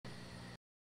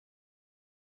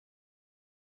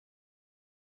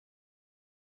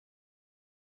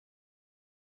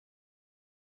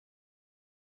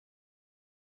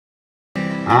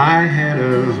I had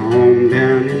a home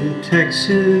down in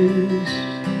Texas,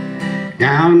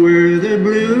 down where the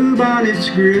bluebonnets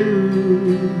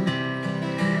grew.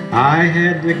 I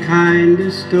had the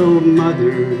kindest old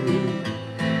mother,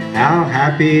 how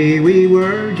happy we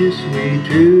were, just we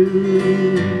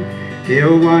two.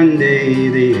 Till one day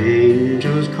the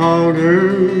angels called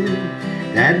her,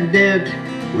 that debt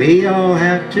we all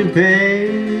have to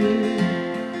pay.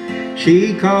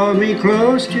 She called me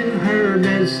close to her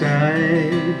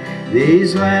bedside,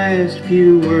 these last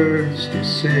few words to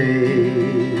say.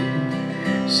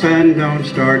 Son, don't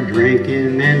start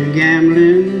drinking and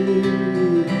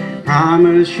gambling,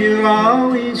 promise you'll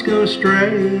always go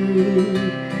straight.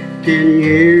 10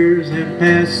 years have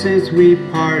passed since we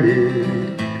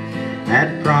parted,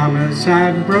 that promise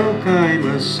I broke, I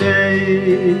must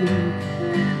say.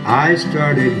 I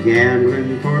started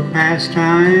gambling for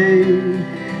pastime,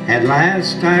 at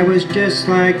last I was just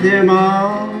like them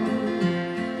all.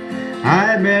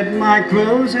 I bet my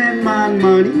clothes and my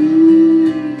money,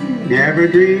 never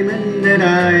dreaming that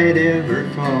I'd ever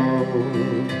fall.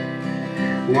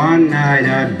 One night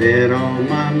I bet all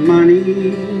my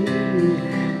money,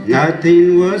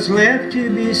 nothing was left to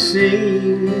be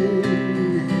seen.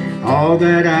 All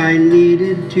that I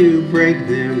needed to break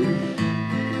them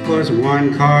was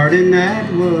one card, and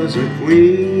that was a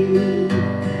queen.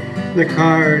 The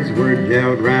cards were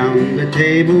dealt round the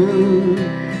table,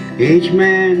 each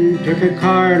man took a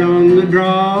card on the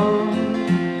draw.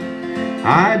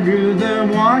 I drew the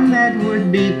one that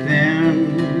would beat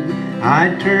them,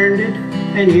 I turned it,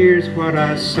 and here's what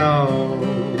I saw.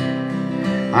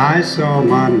 I saw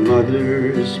my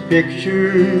mother's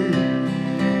picture,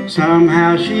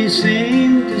 somehow she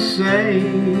seemed to say,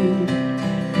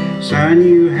 son,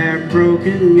 you have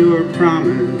broken your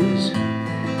promise.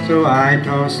 So I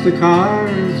tossed the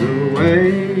cards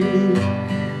away.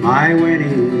 My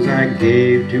winnings I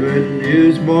gave to a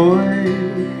newsboy.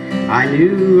 I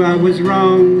knew I was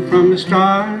wrong from the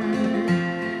start.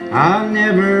 I'll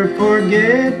never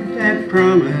forget that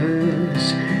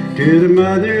promise to the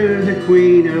mother, the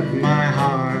queen of my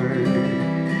heart.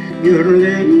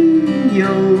 Yodeling,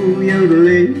 yo,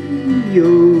 yodeling,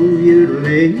 yo,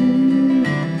 yodeling.